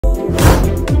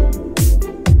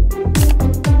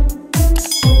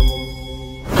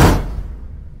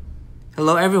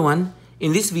Hello everyone.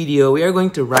 In this video, we are going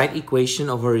to write equation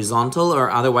of horizontal or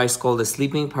otherwise called a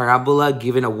sleeping parabola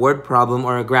given a word problem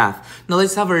or a graph. Now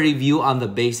let's have a review on the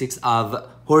basics of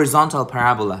horizontal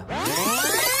parabola.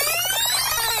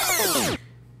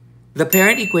 The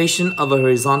parent equation of a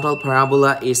horizontal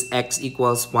parabola is x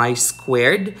equals y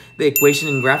squared. The equation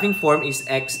in graphing form is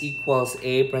x equals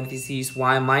a parentheses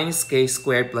y minus k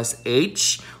squared plus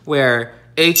h, where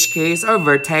hk is our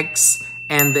vertex,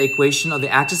 and the equation of the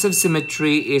axis of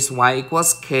symmetry is y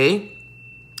equals k.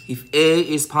 If a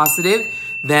is positive,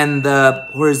 then the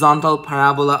horizontal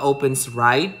parabola opens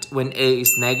right. When a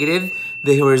is negative,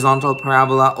 the horizontal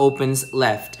parabola opens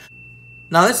left.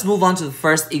 Now let's move on to the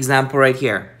first example right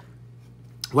here.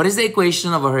 What is the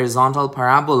equation of a horizontal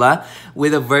parabola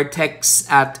with a vertex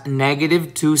at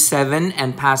 -2, 7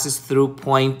 and passes through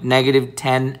point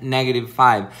 -10,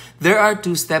 -5? There are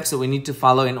two steps that we need to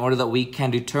follow in order that we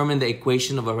can determine the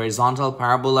equation of a horizontal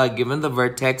parabola given the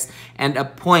vertex and a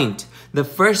point. The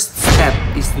first step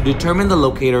is to determine the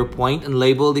locator point and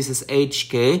label this as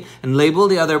hk and label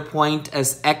the other point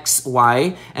as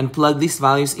xy and plug these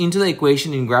values into the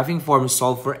equation in graphing form,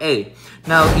 solve for a.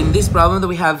 Now, in this problem that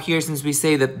we have here, since we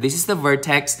say that this is the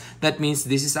vertex, that means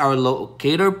this is our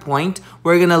locator point,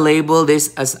 we're going to label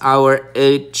this as our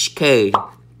hk.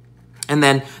 And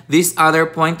then this other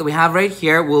point that we have right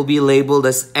here will be labeled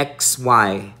as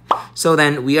xy. So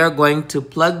then we are going to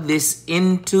plug this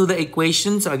into the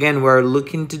equation. So again, we're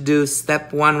looking to do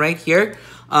step 1 right here.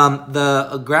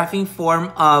 The graphing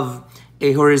form of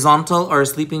a horizontal or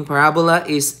sleeping parabola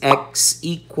is x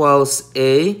equals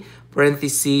a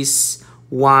parentheses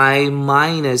y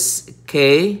minus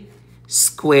k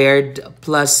squared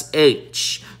plus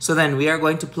h. So then we are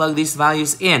going to plug these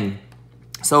values in.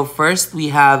 So first we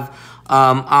have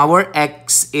our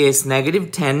x is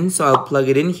 -10, so I'll plug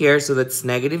it in here. So that's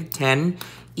 -10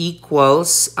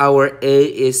 equals our a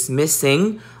is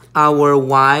missing. Our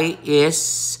y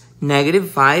is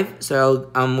 -5, so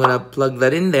I'm gonna plug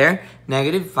that in there.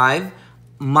 -5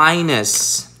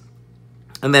 minus,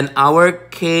 and then our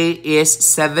k is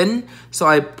 7, so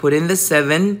I put in the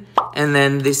 7, and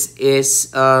then this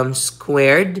is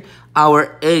squared.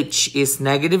 Our h is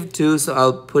 -2, so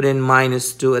I'll put in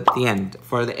 -2 at the end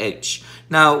for the h.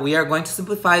 Now, we are going to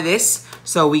simplify this,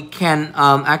 so we can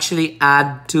actually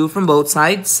add 2 from both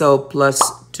sides. So plus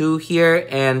 2 here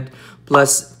and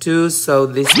plus 2, so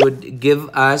this would give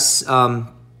us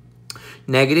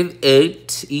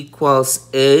 -8 equals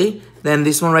a. Then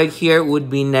this one right here would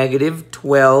be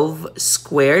 -12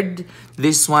 squared.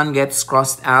 This one gets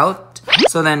crossed out.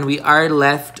 So then we are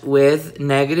left with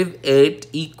 -8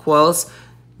 equals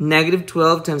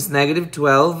 -12 times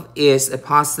 -12 is a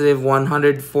positive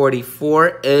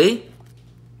 144a.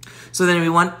 So then we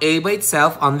want a by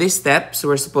itself on this step. So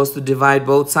we're supposed to divide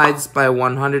both sides by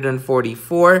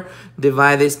 144.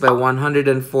 Divide this by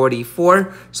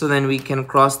 144. So then we can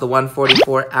cross the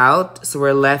 144 out. So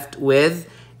we're left with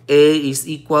a is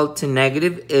equal to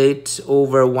 -8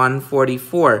 over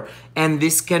 144. And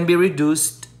this can be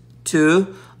reduced to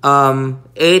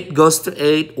 8 goes to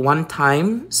 8 one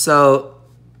time. So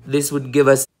this would give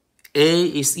us a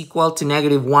is equal to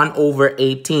 -1 over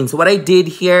 18. So what I did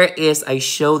here is I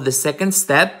showed the second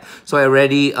step. So I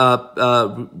already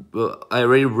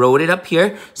wrote it up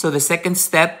here. So the second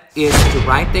step is to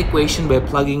write the equation by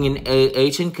plugging in a,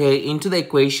 h, and k into the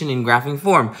equation in graphing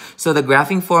form. So the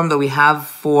graphing form that we have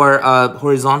for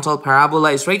horizontal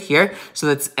parabola is right here. So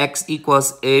that's x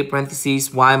equals a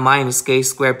parentheses y minus k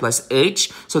squared plus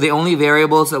h. So the only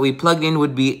variables that we plugged in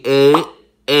would be a,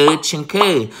 h, and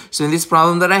k. So in this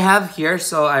problem that I have here,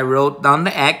 so I wrote down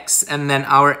the x, and then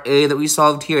our a that we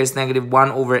solved here is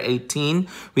 -1 over 18.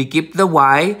 We keep the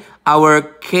y. Our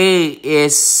k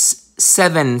is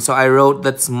 7, so I wrote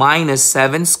that's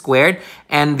 -7 squared,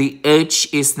 and the h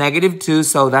is -2,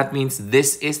 so that means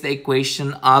this is the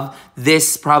equation of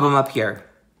this problem up here.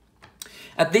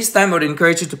 At this time, I would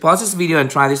encourage you to pause this video and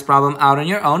try this problem out on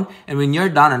your own, and when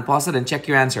you're done, unpause it and check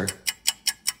your answer.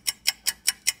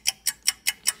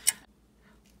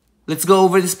 Let's go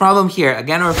over this problem here.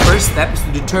 Again, our first step is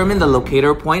to determine the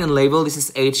locator point and label this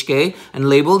as hk and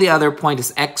label the other point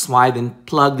as xy, then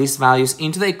plug these values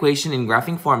into the equation in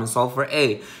graphing form and solve for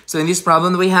a. So in this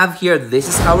problem that we have here, this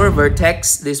is our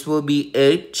vertex, this will be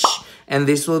h, and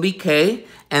this will be k,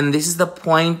 and this is the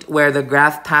point where the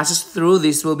graph passes through.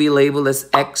 This will be labeled as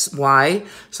xy.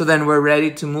 So then we're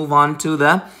ready to move on to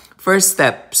the first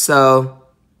step.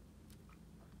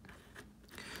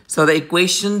 So the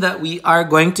equation that we are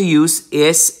going to use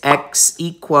is x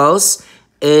equals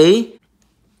a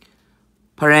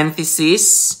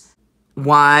parentheses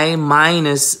y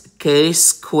minus k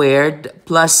squared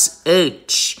plus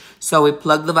h. So we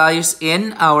plug the values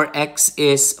in. Our x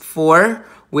is 4.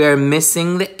 We're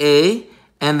missing the a.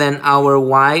 And then our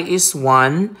y is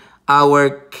 1. Our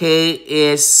k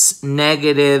is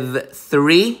negative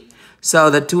 3. So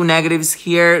the two negatives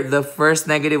here, the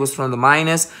first negative was from the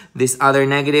minus. This other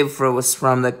negative was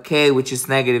from the k, which is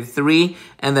negative 3.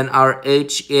 And then our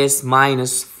h is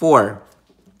minus 4.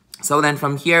 So then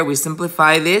from here, we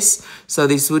simplify this. So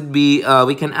this would be,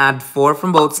 we can add 4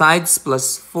 from both sides,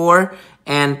 plus 4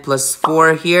 and plus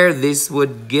 4 here. This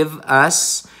would give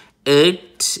us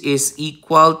 8 is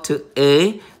equal to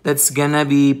a. That's gonna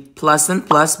be plus and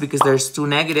plus because there's two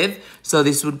negative. So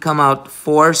this would come out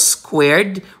 4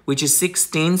 squared, which is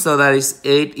 16. So that is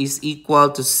 8 is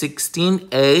equal to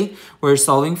 16a. We're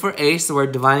solving for a, so we're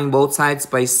dividing both sides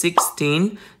by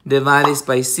 16. Divide this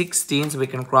by 16, so we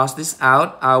can cross this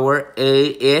out. Our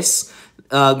a is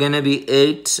gonna be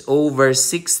 8 over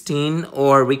 16,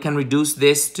 or we can reduce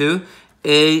this to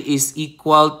a is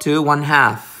equal to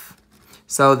 1/2.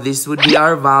 So this would be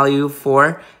our value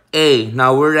for a.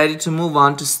 Now we're ready to move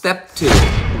on to step 2.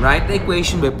 Write the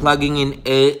equation by plugging in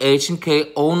a, h, and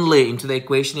k only into the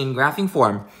equation in graphing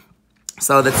form.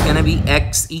 So that's going to be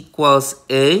x equals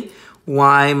a,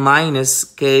 y minus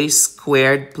k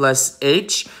squared plus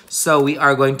h. So we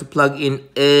are going to plug in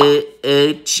a,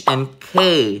 h, and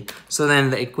k. So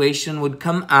then the equation would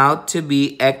come out to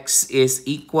be x is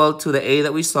equal to the a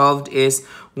that we solved is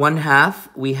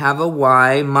 1/2. We have a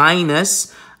y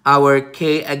minus our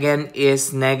k again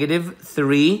is negative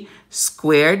 3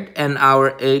 squared, and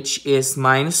our h is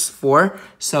minus 4.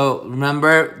 So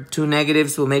remember, two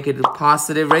negatives will make it a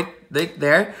positive right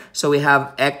there. So we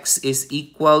have x is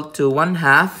equal to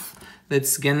 1/2.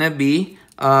 That's gonna be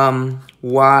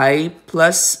y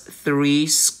plus 3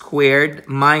 squared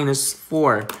minus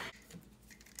 4.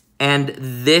 And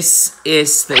this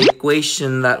is the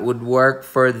equation that would work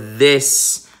for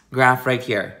this graph right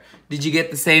here. Did you get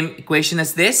the same equation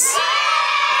as this?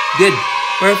 Good.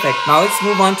 Perfect. Now let's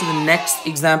move on to the next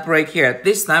example right here. At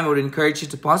this time, I would encourage you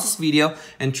to pause this video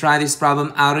and try this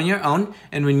problem out on your own.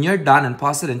 And when you're done,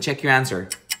 unpause it and check your answer.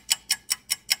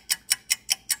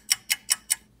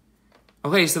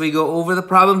 Okay, so we go over the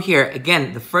problem here.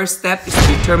 Again, the first step is to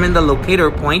determine the locator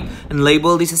point and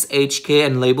label this as hk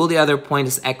and label the other point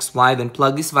as xy. Then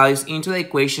plug these values into the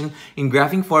equation in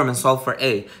graphing form and solve for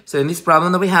a. So in this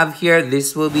problem that we have here,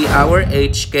 this will be our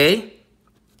hk.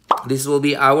 This will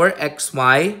be our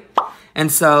xy. And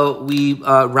so we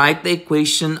write the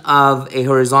equation of a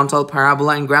horizontal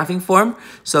parabola in graphing form.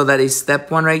 So that is step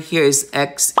 1 right here is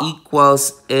x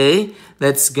equals a.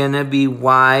 That's gonna be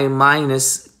y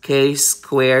minus k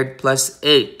squared plus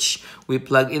h. We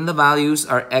plug in the values.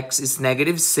 Our x is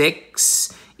negative 6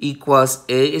 equals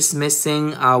a is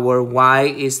missing. Our y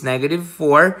is negative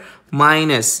 4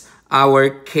 minus our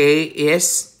k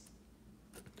is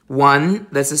 1.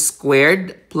 That's a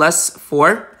squared plus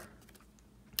 4.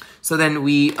 So then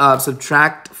we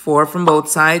subtract 4 from both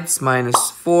sides minus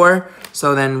 4.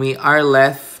 So then we are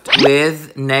left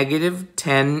with negative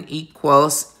 10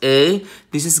 equals a.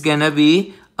 This is gonna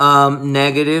be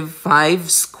negative 5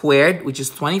 squared, which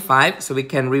is 25. So we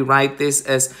can rewrite this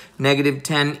as negative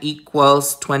 10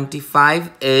 equals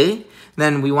 25a.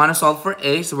 Then we want to solve for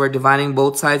a, so we're dividing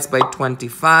both sides by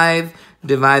 25.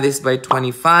 Divide this by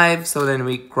 25, so then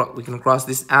we can cross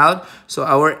this out. So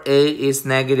our a is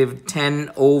negative 10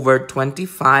 over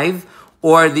 25.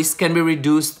 Or this can be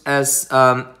reduced as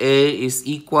a is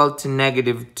equal to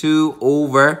negative 2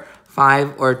 over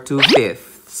 5 or 2/5.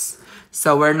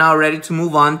 So we're now ready to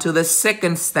move on to the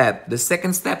second step. The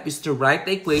second step is to write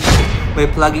the equation by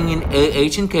plugging in a,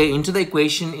 h, and k into the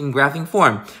equation in graphing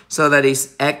form. So that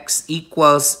is x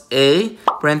equals a,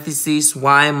 parentheses,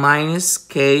 y minus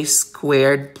k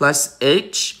squared plus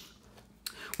h.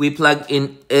 We plug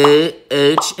in a,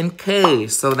 h, and k.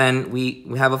 So then we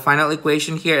have a final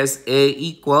equation here as a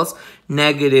equals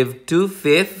negative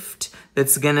 2/5.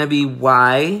 That's gonna be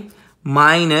y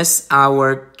minus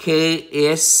our k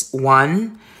is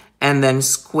 1, and then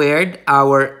squared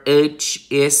our h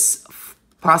is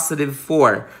positive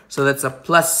 4. So that's a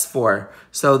plus 4.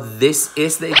 So this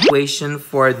is the equation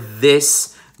for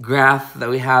this graph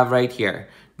that we have right here.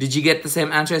 Did you get the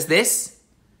same answer as this?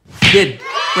 Good.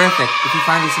 Perfect. If you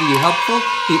find this video helpful,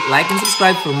 hit like and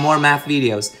subscribe for more math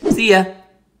videos. See ya!